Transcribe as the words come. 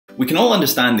we can all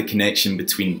understand the connection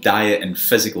between diet and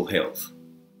physical health.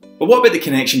 But what about the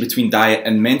connection between diet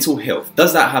and mental health?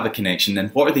 Does that have a connection?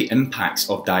 And what are the impacts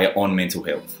of diet on mental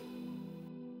health?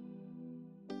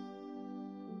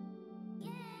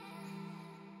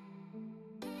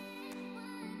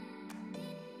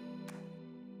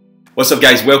 What's up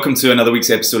guys, welcome to another week's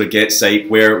episode of GetPsyched,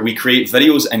 where we create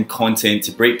videos and content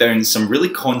to break down some really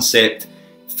concept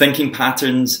thinking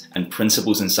patterns and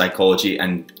principles in psychology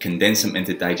and condense them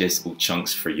into digestible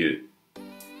chunks for you.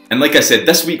 And like I said,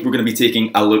 this week we're going to be taking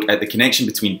a look at the connection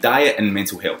between diet and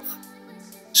mental health.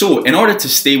 So in order to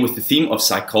stay with the theme of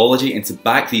psychology and to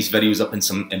back these videos up in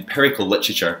some empirical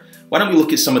literature, why don't we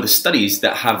look at some of the studies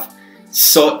that have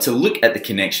sought to look at the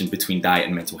connection between diet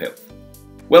and mental health.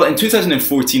 Well, in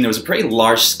 2014 there was a pretty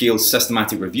large-scale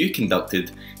systematic review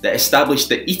conducted that established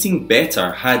that eating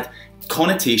better had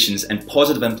connotations and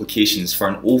positive implications for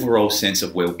an overall sense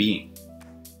of well-being.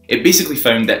 It basically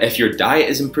found that if your diet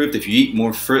is improved, if you eat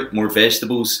more fruit, more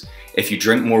vegetables, if you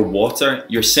drink more water,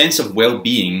 your sense of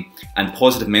well-being and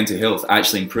positive mental health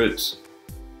actually improves.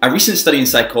 A recent study in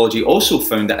psychology also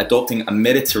found that adopting a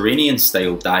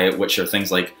Mediterranean-style diet, which are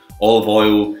things like olive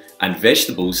oil and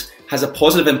vegetables, has a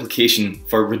positive implication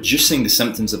for reducing the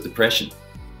symptoms of depression.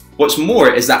 What's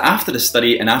more is that after the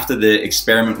study and after the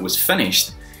experiment was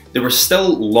finished, there were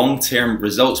still long-term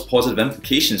results, positive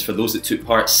implications for those that took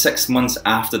part 6 months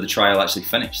after the trial actually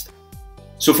finished.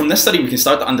 So from this study we can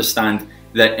start to understand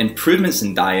that improvements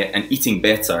in diet and eating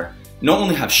better not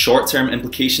only have short-term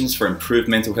implications for improved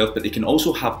mental health, but they can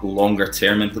also have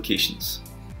longer-term implications.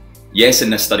 Yes, in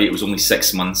this study it was only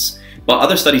 6 months, but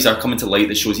other studies are coming to light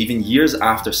that shows even years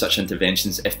after such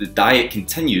interventions, if the diet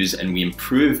continues and we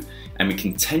improve and we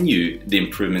continue the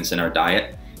improvements in our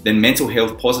diet, then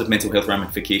positive mental health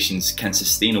ramifications can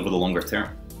sustain over the longer term.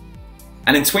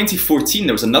 And in 2014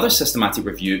 there was another systematic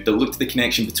review that looked at the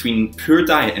connection between poor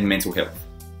diet and mental health.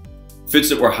 Foods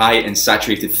that were high in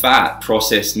saturated fat,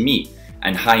 processed meat,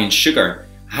 and high in sugar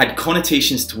had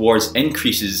connotations towards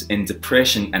increases in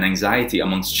depression and anxiety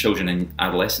amongst children and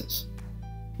adolescents.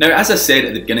 Now, as I said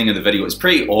at the beginning of the video, it's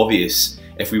pretty obvious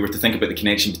if we were to think about the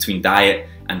connection between diet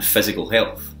and physical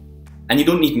health. And you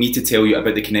don't need me to tell you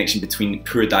about the connection between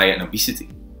poor diet and obesity.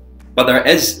 But there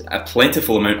is a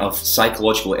plentiful amount of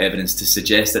psychological evidence to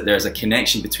suggest that there is a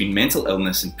connection between mental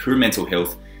illness and poor mental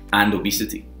health and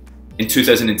obesity. In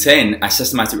 2010, a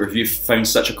systematic review found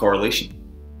such a correlation.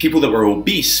 People that were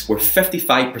obese were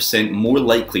 55% more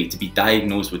likely to be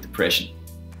diagnosed with depression.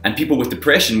 And people with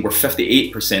depression were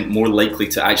 58% more likely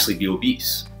to actually be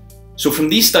obese. So from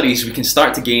these studies we can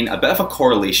start to gain a bit of a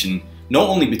correlation not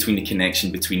only between the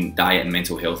connection between diet and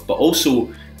mental health, but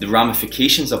also the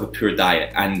ramifications of a poor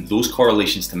diet and those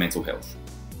correlations to mental health.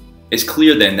 It's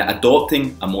clear then that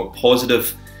adopting a more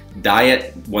positive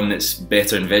diet, one that's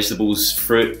better in vegetables,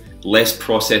 fruit, less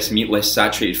processed meat, less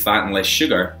saturated fat and less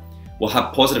sugar, will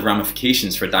have positive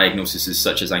ramifications for diagnoses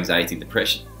such as anxiety and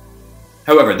depression.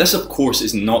 However, this of course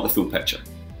is not the full picture.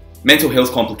 Mental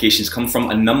health complications come from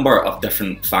a number of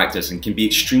different factors and can be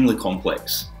extremely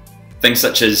complex. Things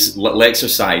such as little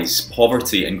exercise,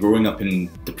 poverty, and growing up in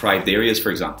deprived areas,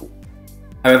 for example.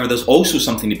 However, there's also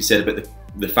something to be said about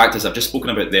the factors I've just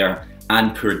spoken about there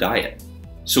and poor diet.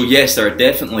 So yes, there are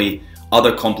definitely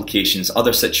other complications,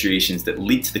 other situations that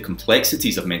lead to the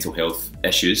complexities of mental health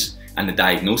issues and the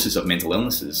diagnosis of mental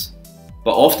illnesses.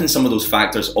 But often some of those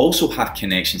factors also have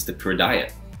connections to poor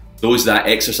diet. Those that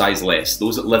exercise less,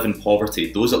 those that live in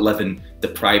poverty, those that live in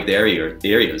deprived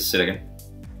areas, say that again.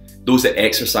 Those that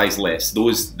exercise less,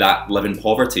 those that live in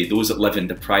poverty, those that live in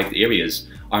deprived areas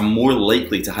are more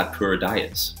likely to have poorer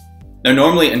diets. Now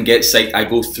normally in GetPsyched I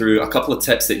go through a couple of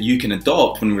tips that you can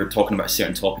adopt when we're talking about a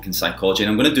certain topic in psychology, and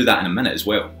I'm going to do that in a minute as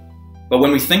well. But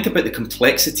when we think about the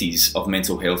complexities of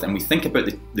mental health and we think about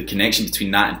the connection between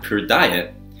that and poor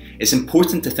diet, it's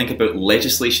important to think about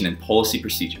legislation and policy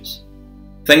procedures.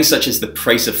 Things such as the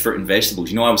price of fruit and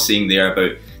vegetables. You know, I was saying there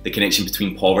about the connection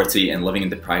between poverty and living in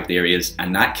deprived areas,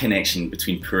 and that connection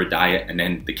between poor diet and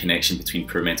then the connection between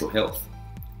poor mental health.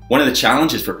 One of the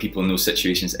challenges for people in those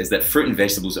situations is that fruit and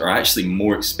vegetables are actually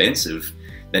more expensive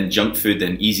than junk food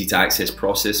and easy to access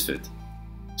processed food.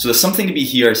 So there's something to be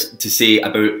here to say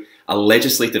about a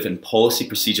legislative and policy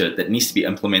procedure that needs to be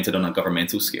implemented on a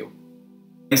governmental scale.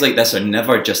 Things like this are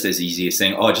never just as easy as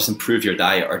saying, oh, just improve your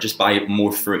diet or just buy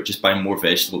more fruit, just buy more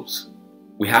vegetables.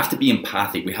 We have to be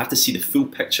empathic, we have to see the full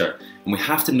picture, and we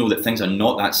have to know that things are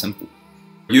not that simple.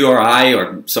 You or I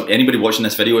or anybody watching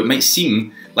this video, it might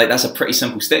seem like that's a pretty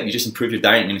simple step. You just improve your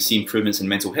diet and you're going to see improvements in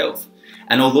mental health.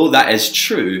 And although that is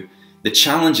true, the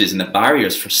challenges and the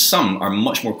barriers for some are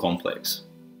much more complex.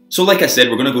 So like I said,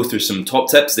 we're going to go through some top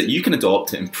tips that you can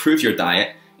adopt to improve your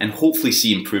diet and hopefully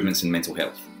see improvements in mental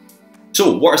health.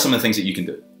 So what are some of the things that you can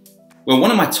do? Well,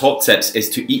 one of my top tips is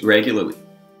to eat regularly.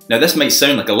 Now this might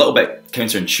sound like a little bit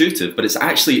counterintuitive, but it's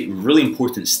actually a really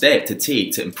important step to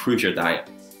take to improve your diet.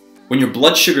 When your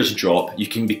blood sugars drop, you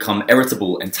can become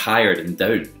irritable and tired and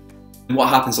down. And what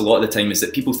happens a lot of the time is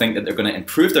that people think that they're going to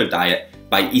improve their diet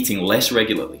by eating less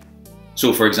regularly.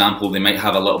 So for example, they might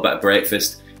have a little bit of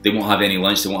breakfast, they won't have any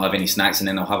lunch, they won't have any snacks, and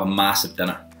then they'll have a massive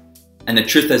dinner. And the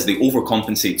truth is they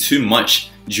overcompensate too much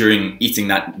during eating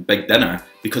that big dinner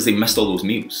because they missed all those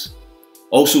meals.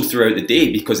 Also throughout the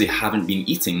day, because they haven't been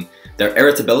eating, their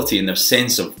irritability and their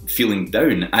sense of feeling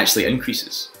down actually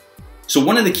increases. So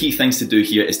one of the key things to do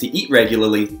here is to eat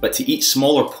regularly, but to eat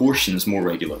smaller portions more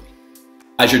regularly.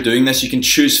 As you're doing this, you can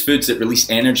choose foods that release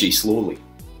energy slowly.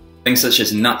 Things such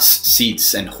as nuts,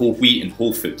 seeds, and whole wheat and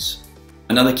whole foods.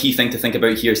 Another key thing to think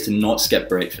about here is to not skip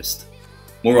breakfast.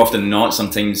 More often than not,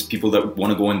 sometimes people that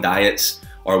want to go on diets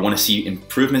or want to see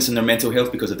improvements in their mental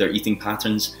health because of their eating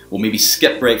patterns will maybe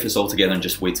skip breakfast altogether and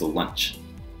just wait till lunch.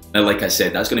 Now, like I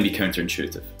said, that's going to be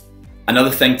counterintuitive.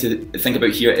 Another thing to think about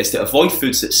here is to avoid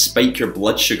foods that spike your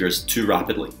blood sugars too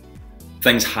rapidly.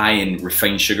 Things high in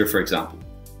refined sugar, for example.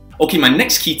 Okay, my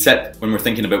next key tip when we're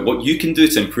thinking about what you can do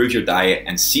to improve your diet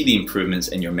and see the improvements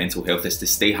in your mental health is to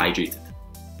stay hydrated.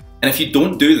 And if you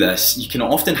don't do this, you can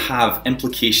often have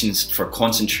implications for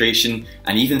concentration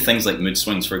and even things like mood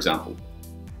swings, for example.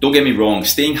 Don't get me wrong,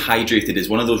 staying hydrated is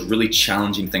one of those really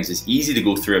challenging things. It's easy to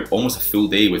go through almost a full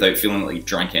day without feeling like you've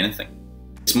drank anything.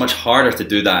 It's much harder to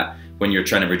do that when you're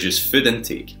trying to reduce food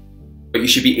intake. But you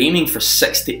should be aiming for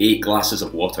 6 to 8 glasses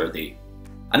of water a day.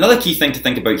 Another key thing to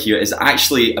think about here is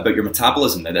actually about your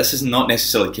metabolism. Now this is not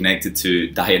necessarily connected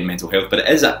to diet and mental health, but it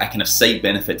is a kind of side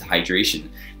benefit to hydration.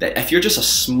 That if you're just a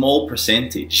small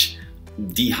percentage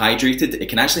dehydrated, it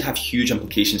can actually have huge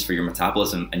implications for your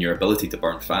metabolism and your ability to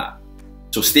burn fat.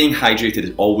 So staying hydrated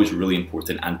is always really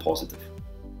important and positive.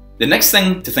 The next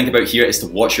thing to think about here is to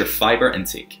watch your fiber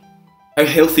intake. How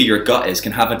healthy your gut is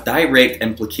can have a direct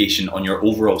implication on your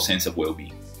overall sense of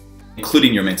well-being,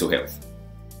 including your mental health.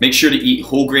 Make sure to eat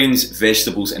whole grains,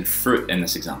 vegetables, and fruit in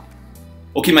this example.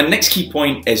 Okay, my next key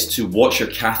point is to watch your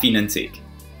caffeine intake.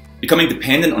 Becoming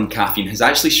dependent on caffeine has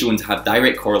actually shown to have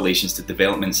direct correlations to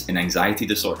developments in anxiety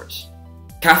disorders.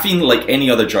 Caffeine, like any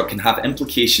other drug, can have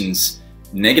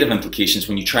negative implications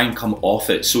when you try and come off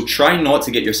it, so try not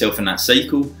to get yourself in that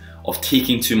cycle of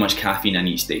taking too much caffeine in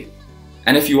each day.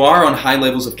 And if you are on high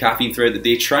levels of caffeine throughout the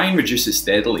day, try and reduce it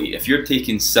steadily. If you're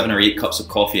taking 7 or 8 cups of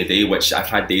coffee a day, which I've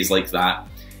had days like that,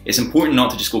 it's important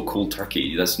not to just go cold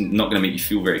turkey. That's not going to make you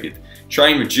feel very good. Try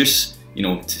and reduce,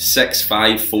 to 6,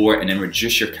 5, 4, and then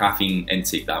reduce your caffeine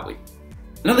intake that way.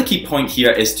 Another key point here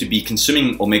is to be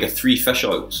consuming omega-3 fish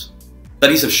oils.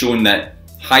 Studies have shown that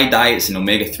high diets in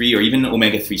omega-3 or even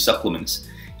omega-3 supplements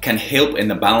can help in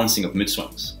the balancing of mood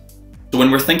swings. So when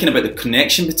we're thinking about the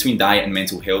connection between diet and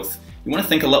mental health, you want to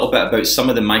think a little bit about some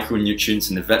of the micronutrients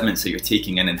and the vitamins that you're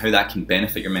taking in and how that can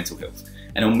benefit your mental health.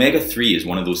 And omega-3 is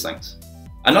one of those things.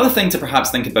 Another thing to perhaps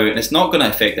think about, and it's not going to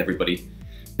affect everybody,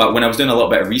 but when I was doing a little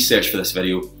bit of research for this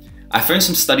video, I found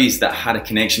some studies that had a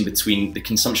connection between the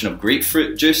consumption of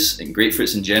grapefruit juice and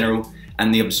grapefruits in general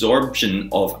and the absorption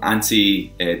of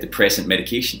antidepressant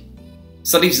medication.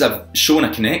 Some studies have shown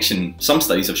a connection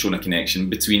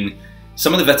between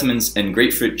some of the vitamins in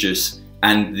grapefruit juice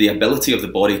and the ability of the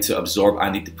body to absorb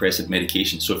antidepressant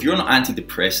medication. So if you're on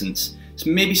antidepressants, it's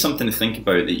maybe something to think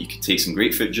about, that you could take some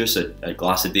grapefruit juice, a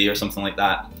glass a day or something like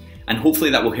that, and hopefully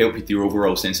that will help with your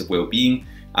overall sense of well-being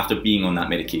after being on that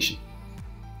medication.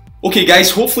 Okay guys,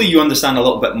 hopefully you understand a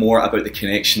little bit more about the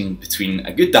connection between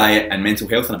a good diet and mental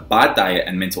health and a bad diet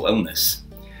and mental illness.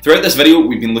 Throughout this video,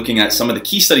 we've been looking at some of the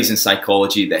key studies in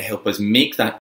psychology that help us make that